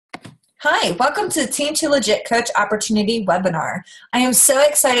Hi, welcome to the Team to Legit Coach Opportunity webinar. I am so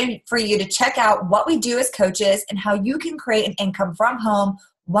excited for you to check out what we do as coaches and how you can create an income from home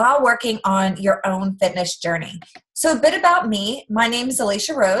while working on your own fitness journey. So a bit about me. My name is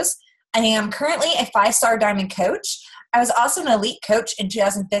Alicia Rose. I am currently a 5-star diamond coach. I was also an elite coach in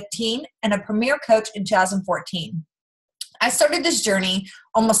 2015 and a premier coach in 2014. I started this journey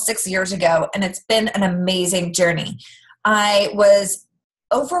almost 6 years ago, and it's been an amazing journey. I was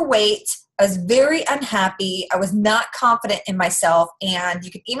overweight. I was very unhappy. I was not confident in myself. And you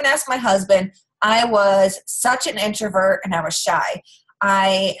can even ask my husband, I was such an introvert and I was shy.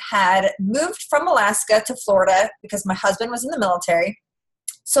 I had moved from Alaska to Florida because my husband was in the military.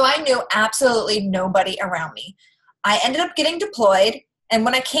 So I knew absolutely nobody around me. I ended up getting deployed. And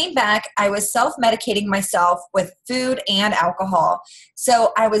when I came back, I was self-medicating myself with food and alcohol.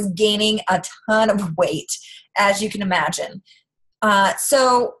 So I was gaining a ton of weight, as you can imagine.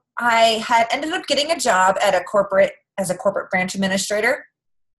 So I had ended up getting a job at as a corporate branch administrator,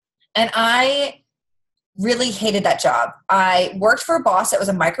 and I really hated that job. I worked for a boss that was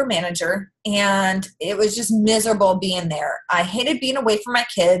a micromanager, and it was just miserable being there. I hated being away from my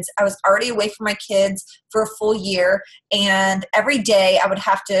kids. I was already away from my kids for a full year, and every day I would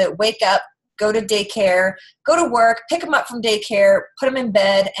have to wake up, go to daycare, go to work, pick them up from daycare, put them in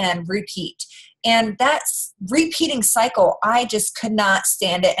bed, and repeat. And that repeating cycle, I just could not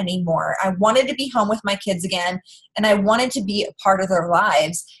stand it anymore. I wanted to be home with my kids again, and I wanted to be a part of their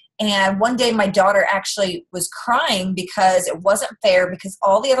lives. And one day my daughter actually was crying because it wasn't fair, because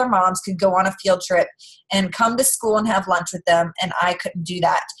all the other moms could go on a field trip and come to school and have lunch with them, and I couldn't do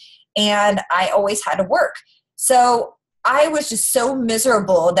that. And I always had to work. So I was just so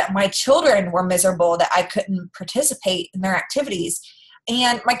miserable that my children were miserable that I couldn't participate in their activities.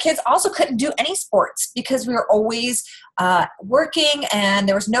 And my kids also couldn't do any sports because we were always working, and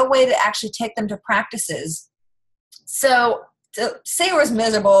there was no way to actually take them to practices. So to say I was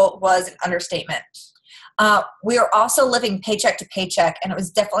miserable was an understatement. We were also living paycheck to paycheck, and it was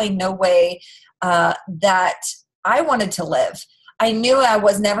definitely no way that I wanted to live. I knew I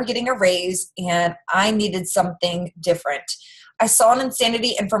was never getting a raise, and I needed something different. I saw an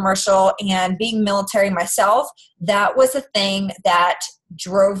Insanity infomercial, and being military myself, that was the thing that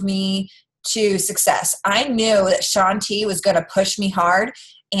drove me to success. I knew that Shaun T was going to push me hard,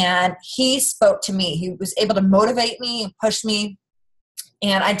 and he spoke to me. He was able to motivate me and push me.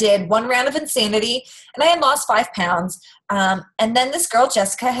 And I did one round of Insanity, and I had lost 5 pounds. And then this girl,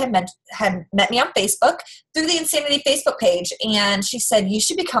 Jessica, had met me on Facebook through the Insanity Facebook page. And she said, you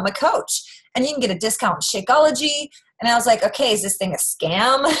should become a coach, and you can get a discount in Shakeology. And I was like, okay, is this thing a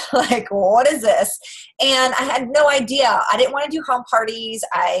scam? Like, what is this? And I had no idea. I didn't want to do home parties.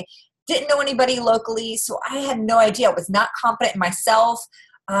 I didn't know anybody locally. So I had no idea. I was not confident in myself.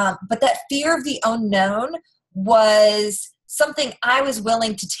 But that fear of the unknown was something I was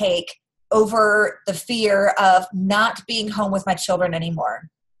willing to take over the fear of not being home with my children anymore.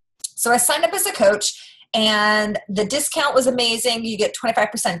 So I signed up as a coach, and the discount was amazing. You get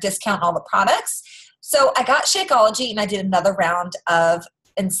 25% discount on all the products. So I got Shakeology, and I did another round of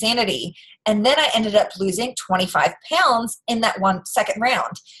Insanity. And then I ended up losing 25 pounds in that second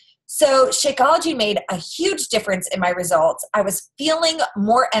round. So Shakeology made a huge difference in my results. I was feeling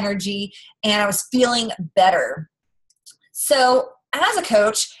more energy, and I was feeling better. So as a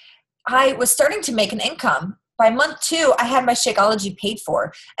coach, I was starting to make an income. By month 2, I had my Shakeology paid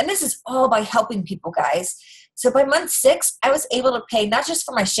for. And this is all by helping people, guys. So by month 6, I was able to pay not just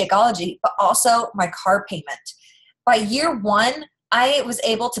for my Shakeology, but also my car payment. By year 1, I was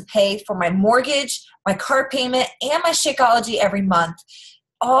able to pay for my mortgage, my car payment, and my Shakeology every month,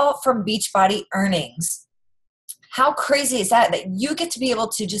 all from Beachbody earnings. How crazy is that you get to be able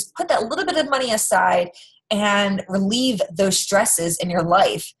to just put that little bit of money aside and relieve those stresses in your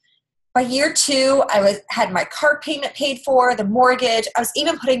life? By year 2, I had my car payment paid for, the mortgage. I was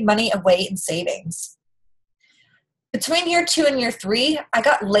even putting money away in savings. Between year 2 and year 3, I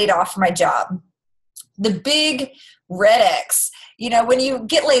got laid off from my job. The big red X. When you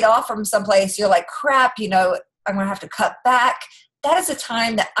get laid off from someplace, you're like, crap, I'm going to have to cut back. That is a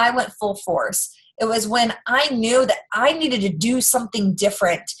time that I went full force. It was when I knew that I needed to do something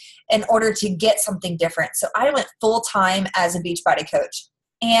different in order to get something different. So I went full time as a Beachbody coach.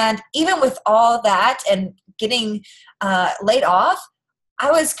 And even with all that and getting laid off, I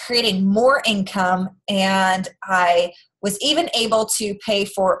was creating more income, and I was even able to pay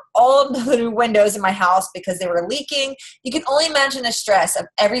for all of the new windows in my house because they were leaking. You can only imagine the stress of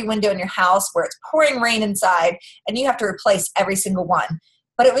every window in your house where it's pouring rain inside and you have to replace every single one.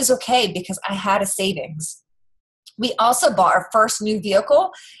 But it was okay because I had a savings. We also bought our first new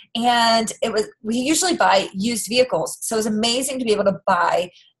vehicle, and we usually buy used vehicles. So it was amazing to be able to buy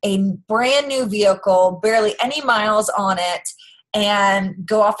a brand new vehicle, barely any miles on it, and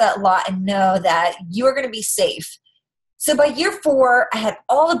go off that lot and know that you are going to be safe. So by year 4, I had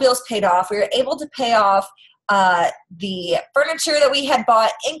all the bills paid off. We were able to pay off the furniture that we had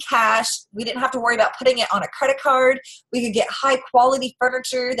bought in cash. We didn't have to worry about putting it on a credit card. We could get high quality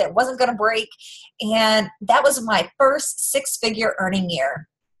furniture that wasn't going to break. And that was my first 6-figure earning year.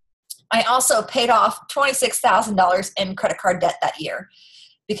 I also paid off $26,000 in credit card debt that year,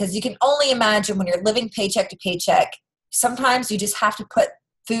 because you can only imagine when you're living paycheck to paycheck, sometimes you just have to put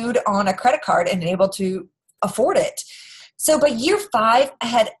food on a credit card and able to afford it. So by year 5, I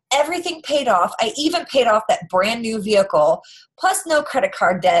had everything paid off. I even paid off that brand new vehicle, plus no credit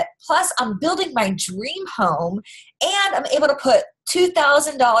card debt, plus I'm building my dream home, and I'm able to put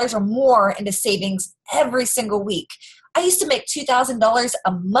 $2,000 or more into savings every single week. I used to make $2,000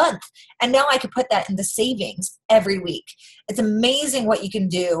 a month, and now I could put that into savings every week. It's amazing what you can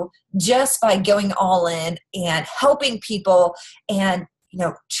do just by going all in and helping people, and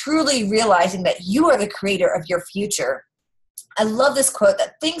truly realizing that you are the creator of your future. I love this quote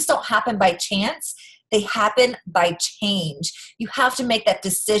that things don't happen by chance. They happen by change. You have to make that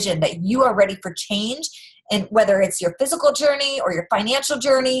decision that you are ready for change. And whether it's your physical journey or your financial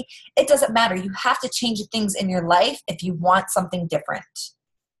journey, it doesn't matter. You have to change things in your life if you want something different.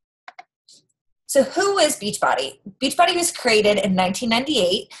 So who is Beachbody? Beachbody was created in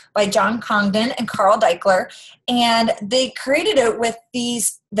 1998 by John Congdon and Carl Daikeler, and they created it with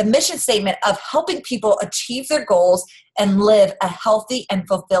the mission statement of helping people achieve their goals and live a healthy and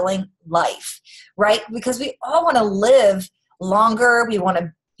fulfilling life, right? Because we all want to live longer. We want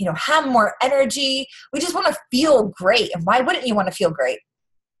to, have more energy. We just want to feel great. And why wouldn't you want to feel great?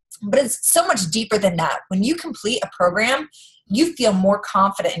 But it's so much deeper than that. When you complete a program, you feel more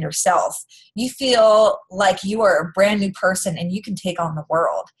confident in yourself. You feel like you are a brand new person and you can take on the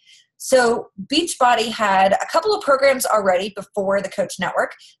world. So Beachbody had a couple of programs already before the Coach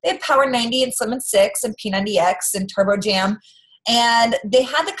Network. They had Power 90 and Slim and 6 and P90X and Turbo Jam. And they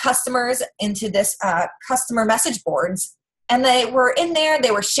had the customers into this customer message boards. And they were in there.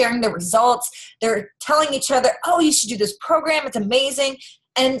 They were sharing the results. They're telling each other, oh, you should do this program. It's amazing.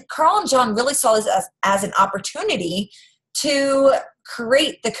 And Carl and John really saw this as an opportunity to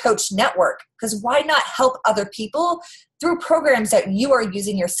create the Coach Network, because why not help other people through programs that you are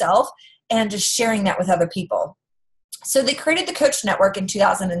using yourself and just sharing that with other people. So they created the Coach Network in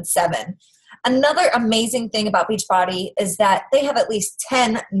 2007. Another amazing thing about Beachbody is that they have at least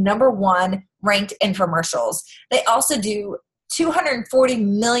 10 #1 ranked infomercials. They also do $240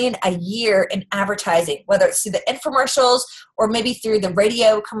 million a year in advertising, whether it's through the infomercials or maybe through the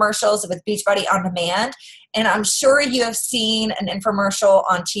radio commercials with Beachbody On Demand. And I'm sure you have seen an infomercial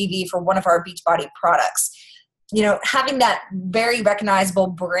on TV for one of our Beachbody products. Having that very recognizable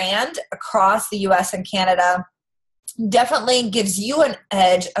brand across the US and Canada definitely gives you an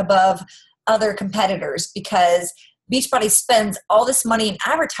edge above other competitors, because Beachbody spends all this money in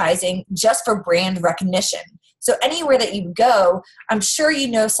advertising just for brand recognition. So anywhere that you go, I'm sure you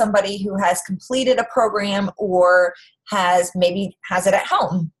know somebody who has completed a program or has it at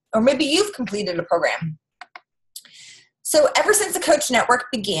home, or maybe you've completed a program. So ever since the Coach Network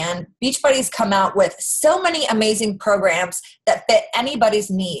began, Beachbody's come out with so many amazing programs that fit anybody's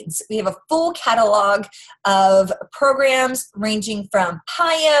needs. We have a full catalog of programs ranging from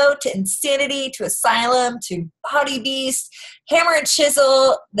PiYo to Insanity to Asylum to Body Beast, Hammer and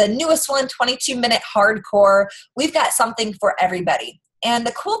Chisel, the newest one, 22-minute Hardcore. We've got something for everybody. And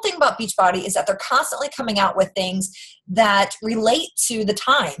the cool thing about Beachbody is that they're constantly coming out with things that relate to the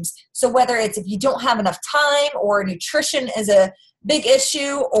times. So whether it's if you don't have enough time, or nutrition is a big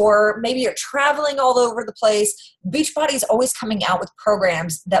issue, or maybe you're traveling all over the place, Beachbody is always coming out with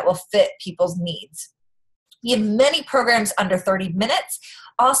programs that will fit people's needs. We have many programs under 30 minutes.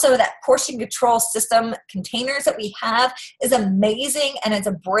 Also, that portion control system containers that we have is amazing, and it's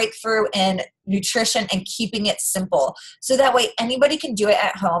a breakthrough in nutrition and keeping it simple. So that way anybody can do it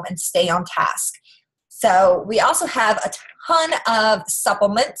at home and stay on task. So we also have a ton of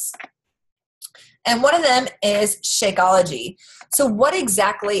supplements, and one of them is Shakeology. So what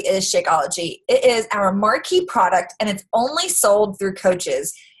exactly is Shakeology? It is our marquee product, and it's only sold through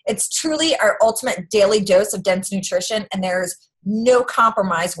coaches. It's truly our ultimate daily dose of dense nutrition, and there's no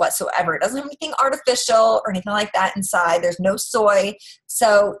compromise whatsoever. It doesn't have anything artificial or anything like that inside. There's no soy.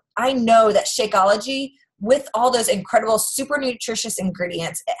 So I know that Shakeology, with all those incredible super nutritious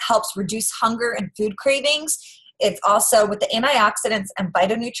ingredients, it helps reduce hunger and food cravings. It's also with the antioxidants and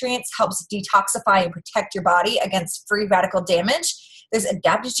phytonutrients, helps detoxify and protect your body against free radical damage. There's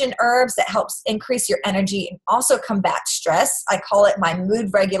adaptogen herbs that helps increase your energy and also combat stress. I call it my mood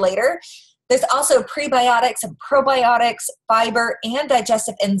regulator. There's also prebiotics and probiotics, fiber, and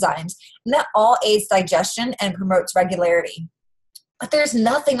digestive enzymes, and that all aids digestion and promotes regularity. But there's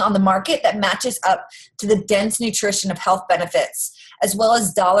nothing on the market that matches up to the dense nutrition of health benefits, as well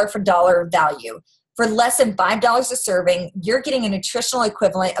as dollar for dollar value. For less than $5 a serving, you're getting a nutritional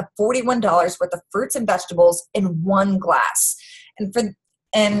equivalent of $41 worth of fruits and vegetables in one glass.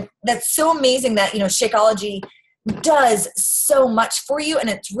 And that's so amazing that, Shakeology does so much for you, and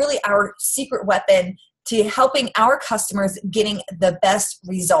it's really our secret weapon to helping our customers getting the best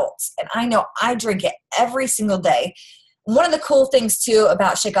results. And I know I drink it every single day. One of the cool things too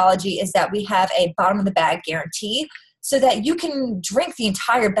about Shakeology is that we have a bottom of the bag guarantee, so that you can drink the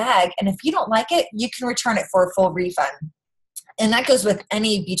entire bag, and if you don't like it, you can return it for a full refund. And that goes with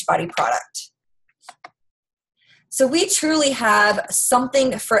any Beachbody product. So we truly have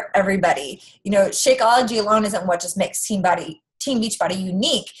something for everybody. Shakeology alone isn't what just makes Team Beachbody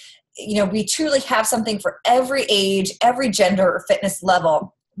unique. We truly have something for every age, every gender, or fitness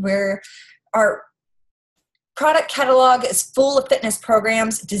level, where our product catalog is full of fitness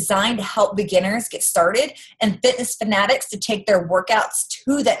programs designed to help beginners get started and fitness fanatics to take their workouts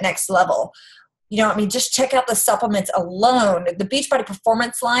to that next level. Just check out the supplements alone. The Beachbody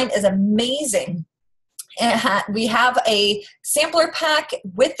Performance line is amazing. And we have a sampler pack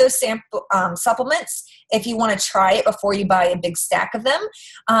with those supplements if you want to try it before you buy a big stack of them.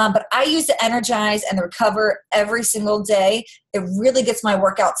 But I use the Energize and the Recover every single day. It really gets my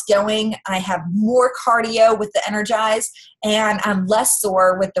workouts going. I have more cardio with the Energize, and I'm less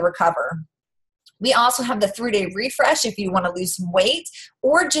sore with the Recover. We also have the 3-day refresh if you want to lose some weight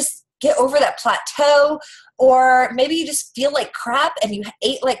or just get over that plateau, or maybe you just feel like crap and you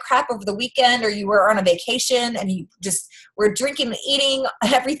ate like crap over the weekend, or you were on a vacation and you just were drinking and eating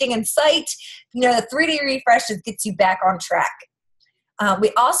everything in sight. The 3-day refresh just gets you back on track.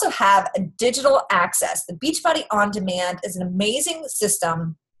 We also have a digital access. The Beachbody On Demand is an amazing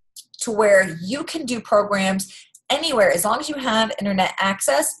system to where you can do programs anywhere. As long as you have internet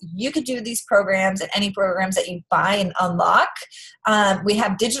access, you could do these programs and any programs that you buy and unlock. We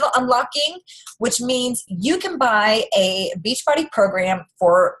have digital unlocking, which means you can buy a Beachbody program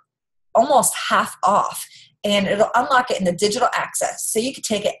for almost half off, and it'll unlock it in the digital access, so you can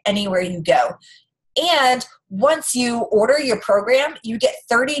take it anywhere you go. And once you order your program, you get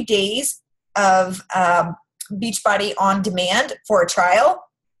 30 days of Beachbody On Demand for a trial.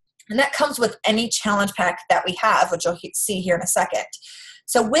 And that comes with any challenge pack that we have, which you'll see here in a second.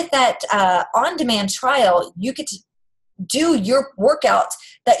 So with that on-demand trial, you get to do your workouts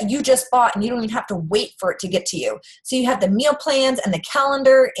that you just bought, and you don't even have to wait for it to get to you. So you have the meal plans and the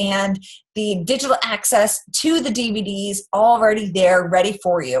calendar and the digital access to the DVDs already there, ready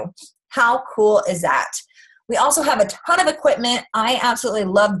for you. How cool is that? We also have a ton of equipment. I absolutely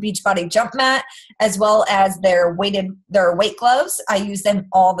love Beachbody Jump Mat, as well as their weight gloves. I use them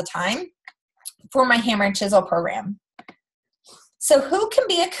all the time for my hammer and chisel program. So who can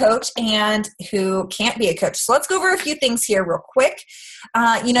be a coach and who can't be a coach? So let's go over a few things here real quick.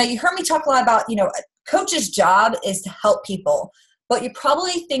 You heard me talk a lot about, a coach's job is to help people, but you're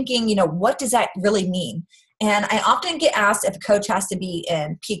probably thinking, what does that really mean? And I often get asked if a coach has to be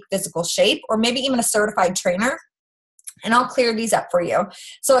in peak physical shape or maybe even a certified trainer. And I'll clear these up for you.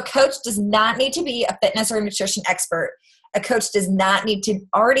 So a coach does not need to be a fitness or nutrition expert. A coach does not need to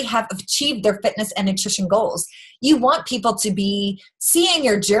already have achieved their fitness and nutrition goals. You want people to be seeing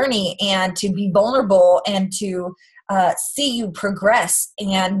your journey and to be vulnerable and to see you progress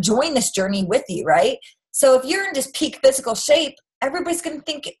and join this journey with you, right? So if you're in just peak physical shape, everybody's going to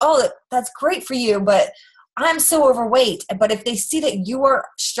think, oh, that's great for you, but I'm so overweight. But if they see that you are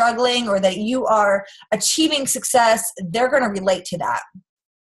struggling or that you are achieving success, they're going to relate to that.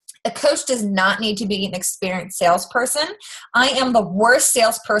 A coach does not need to be an experienced salesperson. I am the worst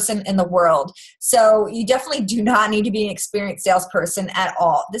salesperson in the world. So you definitely do not need to be an experienced salesperson at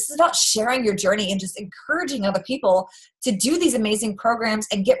all. This is about sharing your journey and just encouraging other people to do these amazing programs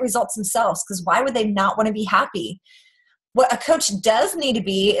and get results themselves, because why would they not want to be happy? What a coach does need to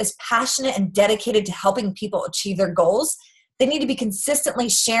be is passionate and dedicated to helping people achieve their goals. They need to be consistently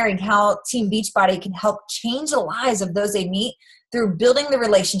sharing how Team Beachbody can help change the lives of those they meet through building the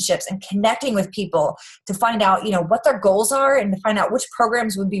relationships and connecting with people to find out, what their goals are and to find out which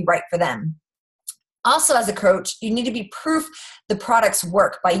programs would be right for them. Also, as a coach, you need to be proof the products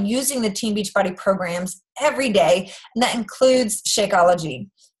work by using the Team Beachbody programs every day, and that includes Shakeology.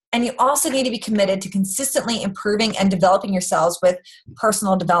 And you also need to be committed to consistently improving and developing yourselves with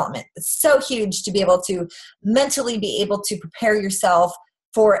personal development. It's so huge to be able to mentally be able to prepare yourself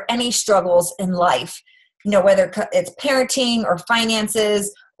for any struggles in life, whether it's parenting or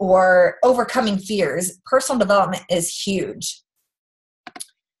finances or overcoming fears. Personal development is huge.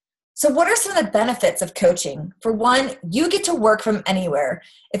 So what are some of the benefits of coaching? For one, you get to work from anywhere.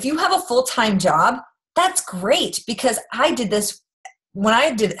 If you have a full-time job, that's great, because I did this when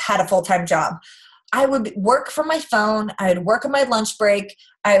I had a full-time job. I would work from my phone. I would work on my lunch break.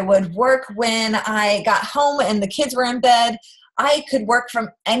 I would work when I got home and the kids were in bed. I could work from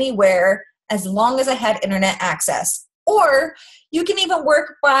anywhere as long as I had internet access. Or you can even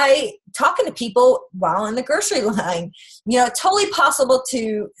work by talking to people while in the grocery line. Totally possible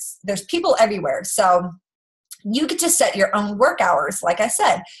there's people everywhere. So you get to set your own work hours. Like I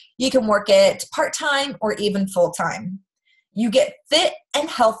said, you can work it part-time or even full-time. You get fit and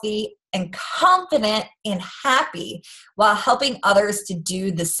healthy and confident and happy while helping others to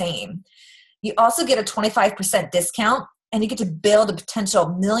do the same. You also get a 25% discount, and you get to build a potential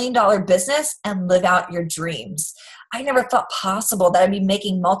 $1 million business and live out your dreams. I never thought possible that I'd be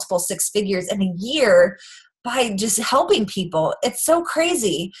making multiple six figures in a year by just helping people. It's so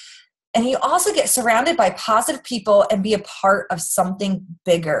crazy. And you also get surrounded by positive people and be a part of something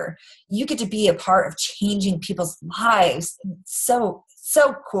bigger. You get to be a part of changing people's lives. So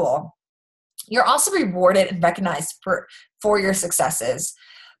cool. You're also rewarded and recognized for your successes,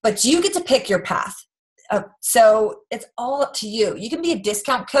 but you get to pick your path. So it's all up to you. You can be a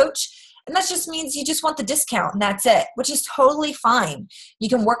discount coach, and that just means you just want the discount and that's it, which is totally fine. You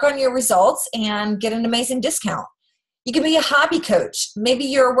can work on your results and get an amazing discount. You can be a hobby coach. Maybe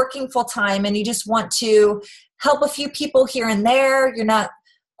you're working full-time and you just want to help a few people here and there. You're not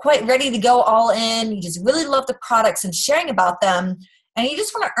quite ready to go all in. You just really love the products and sharing about them, and you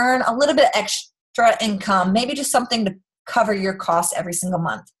just want to earn a little bit extra income, maybe just something to cover your costs every single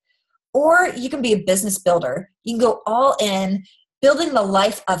month. Or you can be a business builder. You can go all in, building the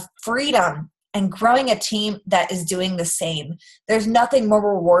life of freedom and growing a team that is doing the same. There's nothing more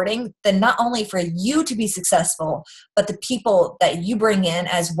rewarding than not only for you to be successful, but the people that you bring in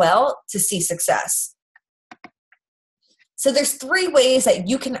as well to see success. So there's 3 ways that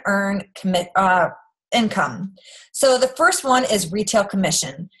you can earn income. So the first one is retail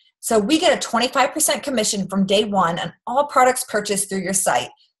commission. So we get a 25% commission from day one on all products purchased through your site,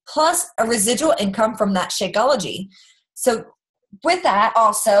 plus a residual income from that Shakeology. So with that,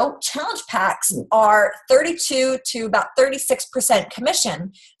 also, challenge packs are 32 to about 36%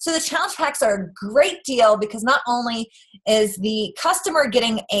 commission. So the challenge packs are a great deal, because not only is the customer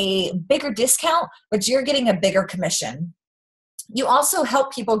getting a bigger discount, but you're getting a bigger commission. You also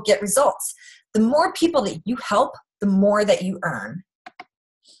help people get results. The more people that you help, the more that you earn.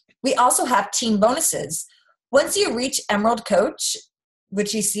 We also have team bonuses. Once you reach Emerald Coach,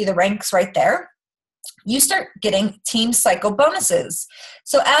 which you see the ranks right there, you start getting team cycle bonuses.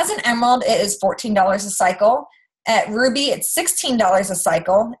 So as an Emerald, it is $14 a cycle. At Ruby, it's $16 a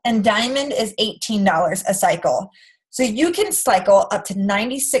cycle, and Diamond is $18 a cycle. So you can cycle up to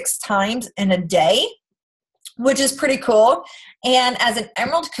 96 times in a day, which is pretty cool. And as an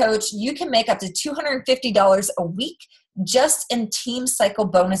Emerald Coach, you can make up to $250 a week just in team cycle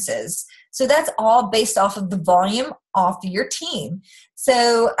bonuses. So that's all based off of the volume off your team.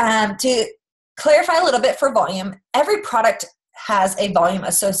 So to clarify a little bit for volume, every product has a volume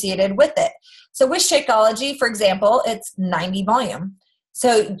associated with it. So with Shakeology, for example, it's 90 volume.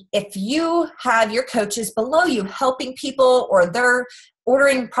 So if you have your coaches below you helping people, or they're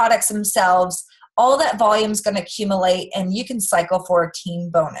ordering products themselves, all that volume is going to accumulate, and you can cycle for a team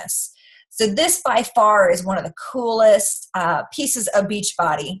bonus. So this by far is one of the coolest pieces of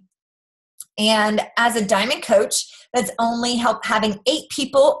Beachbody. And as a Diamond Coach, that's only having 8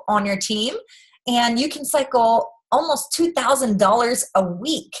 people on your team, and you can cycle almost $2,000 a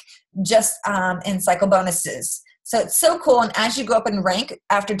week just in cycle bonuses. So it's so cool. And as you go up in rank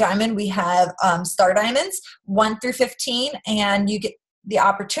after Diamond, we have Star Diamonds 1 through 15, and you get the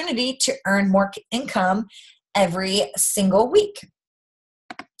opportunity to earn more income every single week.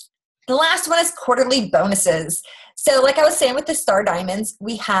 The last one is quarterly bonuses. So like I was saying with the Star Diamonds,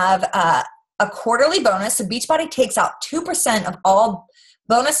 we have a quarterly bonus. So Beachbody takes out 2% of all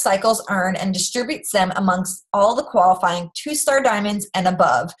bonus cycles earned and distributes them amongst all the qualifying 2-star diamonds and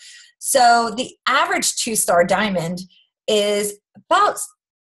above. So the average 2-star diamond is about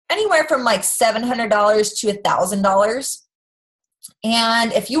anywhere from like $700 to $1,000.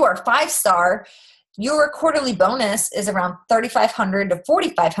 And if you are 5-star, your quarterly bonus is around $3,500 to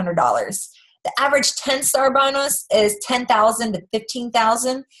 $4,500. The average 10-star bonus is $10,000 to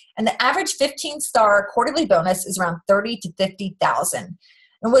 $15,000, and the average 15-star quarterly bonus is around $30,000 to $50,000.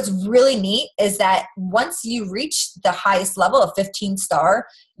 And what's really neat is that once you reach the highest level of 15-star,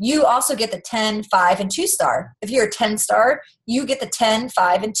 you also get the 10, 5, and 2-star. If you're a 10-star, you get the 10,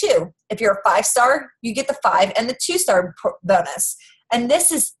 5, and 2. If you're a 5-star, you get the 5 and the 2-star bonus. And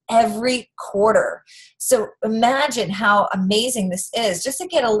this is every quarter. So imagine how amazing this is, just to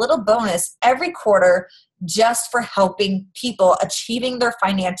get a little bonus every quarter just for helping people achieving their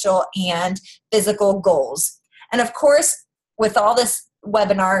financial and physical goals. And of course, with all this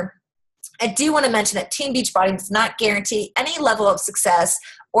webinar, I do want to mention that Team Beachbody does not guarantee any level of success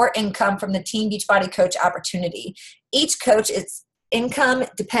or income from the Team Beachbody Coach opportunity. Each coach, its income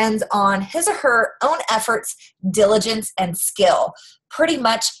depends on his or her own efforts, diligence, and skill. Pretty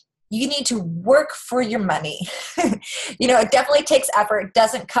much, you need to work for your money. It definitely takes effort. It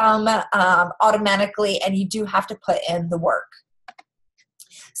doesn't come automatically, and you do have to put in the work.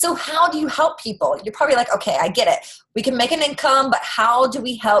 So how do you help people? You're probably like, okay, I get it. We can make an income, but how do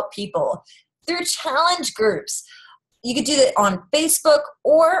we help people? Through challenge groups. You could do that on Facebook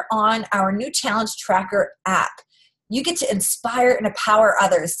or on our new Challenge Tracker app. You get to inspire and empower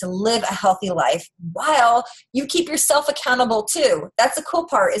others to live a healthy life while you keep yourself accountable too. That's the cool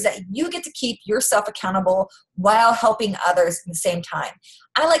part, is that you get to keep yourself accountable while helping others at the same time.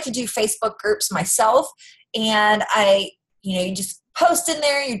 I like to do Facebook groups myself, and you just post in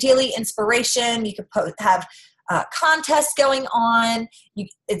there your daily inspiration. You could have contests going on.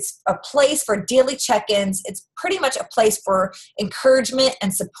 It's a place for daily check-ins. It's pretty much a place for encouragement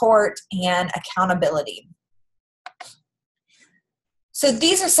and support and accountability. So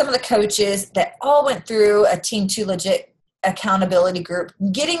these are some of the coaches that all went through a Team 2 Legit accountability group,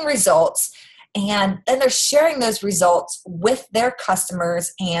 getting results, and then they're sharing those results with their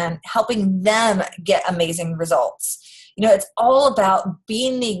customers and helping them get amazing results. It's all about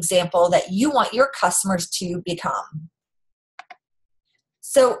being the example that you want your customers to become.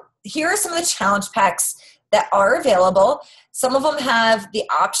 So here are some of the challenge packs that are available. Some of them have the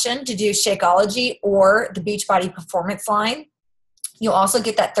option to do Shakeology or the Beachbody Performance line. You'll also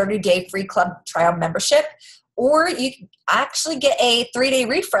get that 30-day free club trial membership, or you can actually get a 3-day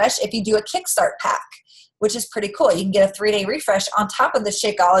refresh if you do a Kickstart pack, which is pretty cool. You can get a 3-day refresh on top of the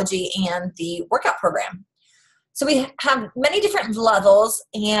Shakeology and the workout program. So we have many different levels,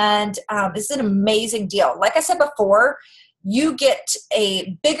 and this is an amazing deal. Like I said before, you get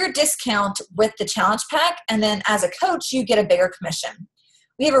a bigger discount with the challenge pack, and then as a coach, you get a bigger commission.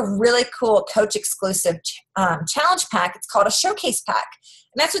 We have a really cool coach exclusive challenge pack. It's called a showcase pack,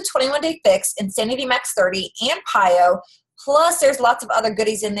 and that's with 21-day fix, Insanity Max 30, and PiYo. Plus, there's lots of other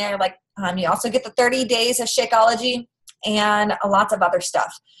goodies in there. Like you also get the 30 days of Shakeology and lots of other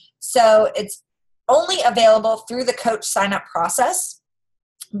stuff. So it's only available through the coach sign-up process,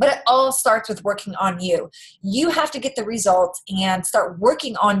 but it all starts with working on you. You have to get the results and start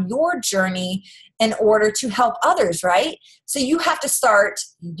working on your journey in order to help others, right? So you have to start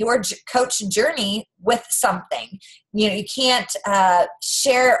your coach journey with something. You can't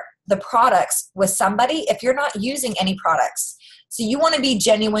share the products with somebody if you're not using any products. So you want to be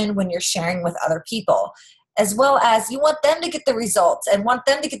genuine when you're sharing with other people, as well as you want them to get the results and want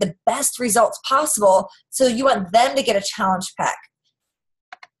them to get the best results possible. So you want them to get a challenge pack.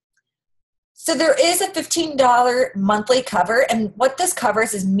 So there is a $15 monthly cover, and what this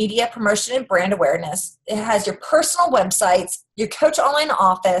covers is media promotion and brand awareness. It has your personal websites, your coach online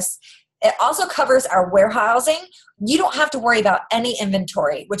office. It also covers our warehousing. You don't have to worry about any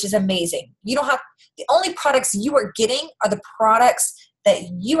inventory, which is amazing. The only products you are getting are the products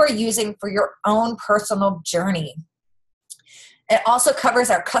that you are using for your own personal journey. It also covers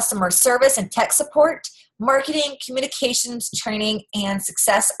our customer service and tech support, marketing, communications, training, and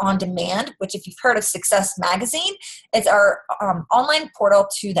Success on Demand, which if you've heard of Success Magazine, it's our online portal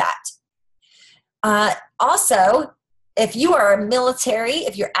to that. Also, if you are a military,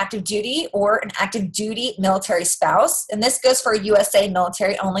 if you're active duty or an active duty military spouse, and this goes for USA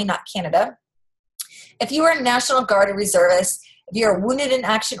military only, not Canada. If you are a National Guard or reservist, if you're wounded in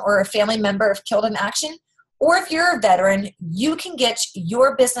action or a family member of killed in action, or if you're a veteran, you can get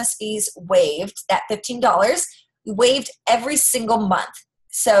your business fees waived, that $15, waived every single month.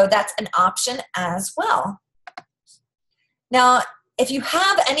 So that's an option as well. Now, if you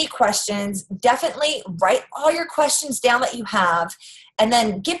have any questions, definitely write all your questions down that you have, and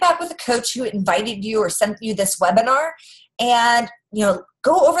then get back with the coach who invited you or sent you this webinar, and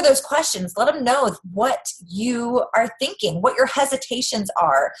go over those questions. Let them know what you are thinking, what your hesitations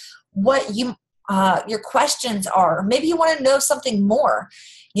are, what your questions are. Maybe you want to know something more.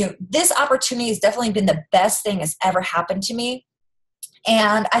 This opportunity has definitely been the best thing that's ever happened to me.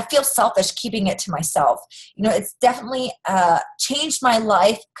 And I feel selfish keeping it to myself. It's definitely changed my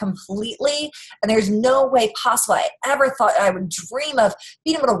life completely. And there's no way possible I ever thought I would dream of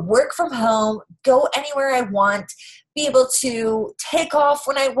being able to work from home, go anywhere I want, be able to take off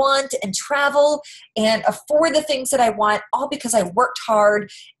when I want and travel and afford the things that I want, all because I worked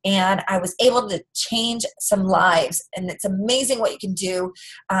hard and I was able to change some lives. And it's amazing what you can do.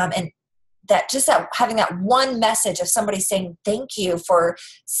 And that having that one message of somebody saying thank you for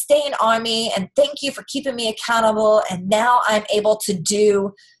staying on me and thank you for keeping me accountable, and now I'm able to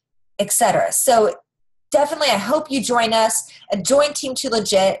do, etc. So definitely I hope you join us and join Team Too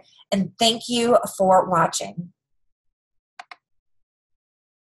Legit, and thank you for watching.